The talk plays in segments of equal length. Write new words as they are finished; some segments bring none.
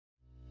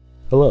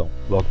Hello,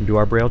 welcome to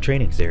our Braille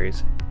training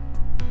series.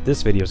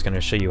 This video is going to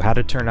show you how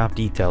to turn off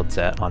detailed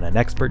set on an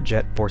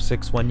XpertJet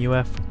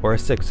 461UF or a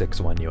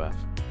 661UF.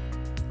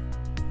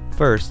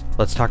 First,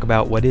 let's talk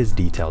about what is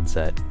detailed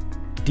set.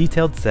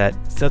 Detailed set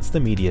sets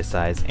the media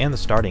size and the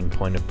starting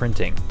point of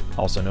printing,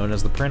 also known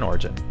as the print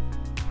origin.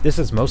 This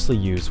is mostly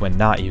used when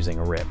not using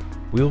a rip.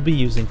 We will be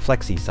using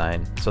flexi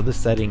sign, so this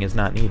setting is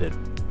not needed.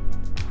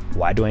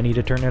 Why do I need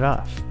to turn it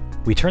off?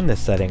 We turn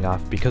this setting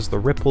off because the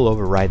rip will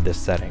override this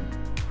setting.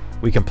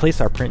 We can place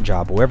our print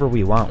job wherever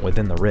we want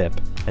within the rip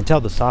and tell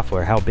the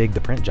software how big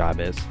the print job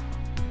is.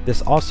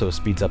 This also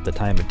speeds up the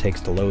time it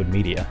takes to load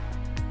media.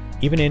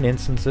 Even in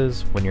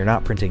instances when you're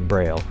not printing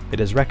Braille, it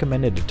is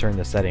recommended to turn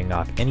the setting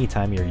off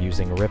anytime you're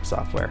using a rip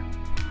software.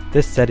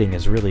 This setting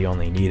is really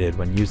only needed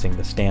when using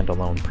the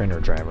standalone printer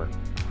driver.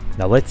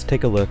 Now let's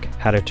take a look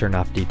how to turn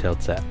off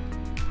detailed set.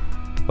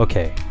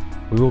 Okay,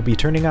 we will be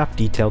turning off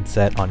detailed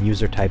set on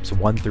user types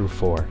 1 through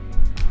 4.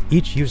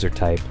 Each user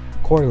type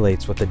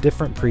correlates with a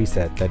different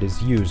preset that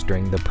is used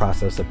during the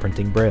process of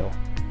printing Braille.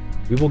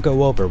 We will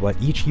go over what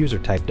each user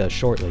type does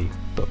shortly,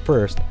 but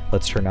first,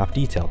 let's turn off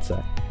detailed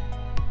set.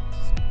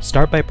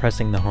 Start by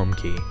pressing the home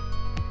key.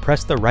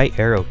 Press the right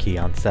arrow key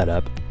on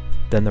setup,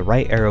 then the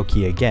right arrow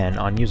key again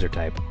on user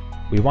type.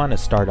 We want to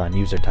start on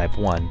user type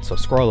 1, so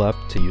scroll up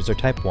to user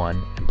type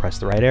 1 and press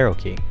the right arrow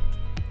key.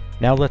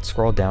 Now let's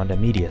scroll down to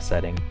media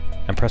setting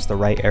and press the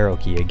right arrow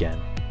key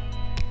again.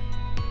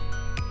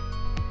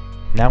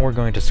 Now we're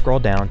going to scroll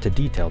down to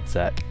detailed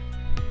set.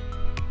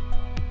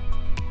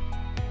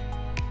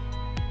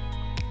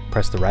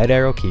 Press the right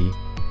arrow key,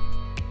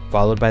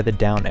 followed by the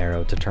down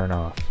arrow to turn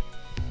off.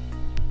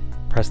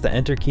 Press the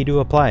enter key to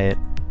apply it,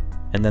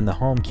 and then the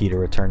home key to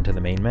return to the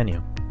main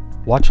menu.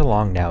 Watch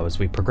along now as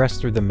we progress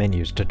through the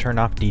menus to turn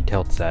off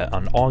detailed set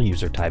on all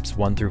user types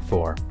 1 through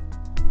 4.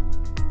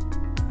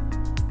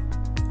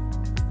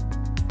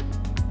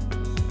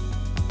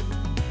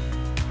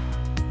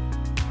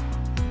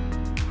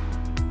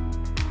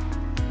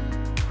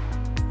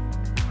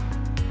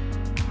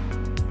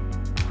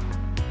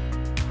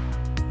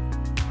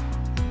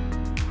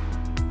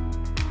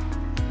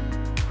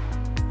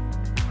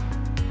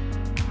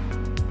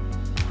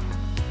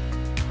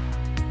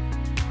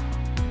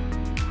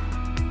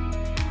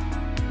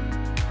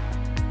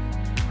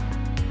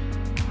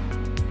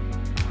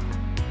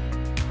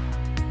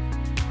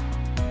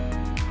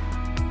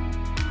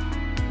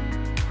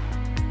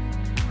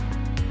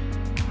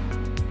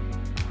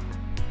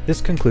 This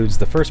concludes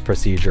the first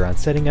procedure on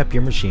setting up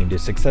your machine to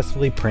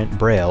successfully print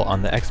Braille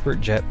on the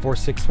XpertJet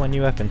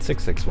 461UF and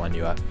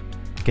 661UF.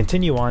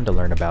 Continue on to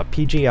learn about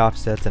PG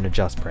offsets and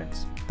adjust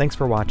prints. Thanks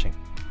for watching.